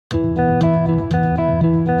Hi,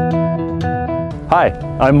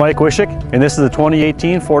 I'm Mike Wishick, and this is the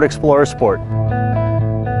 2018 Ford Explorer Sport.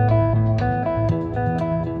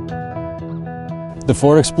 The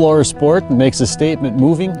Ford Explorer Sport makes a statement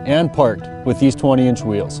moving and parked with these 20-inch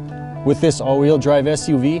wheels. With this all-wheel drive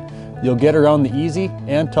SUV, you'll get around the easy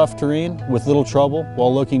and tough terrain with little trouble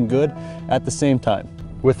while looking good at the same time.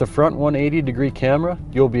 With the front 180-degree camera,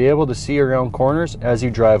 you'll be able to see around corners as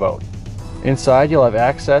you drive out. Inside, you'll have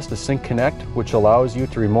access to Sync Connect, which allows you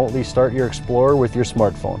to remotely start your Explorer with your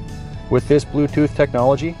smartphone. With this Bluetooth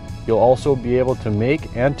technology, you'll also be able to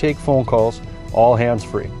make and take phone calls all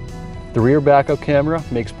hands-free. The rear backup camera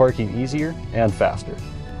makes parking easier and faster.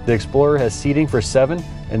 The Explorer has seating for 7,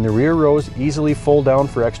 and the rear rows easily fold down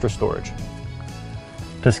for extra storage.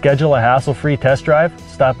 To schedule a hassle-free test drive,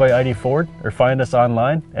 stop by Eide Ford or find us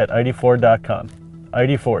online at eideford.com.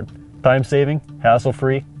 Eide Ford, time-saving,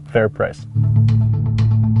 hassle-free, fair price.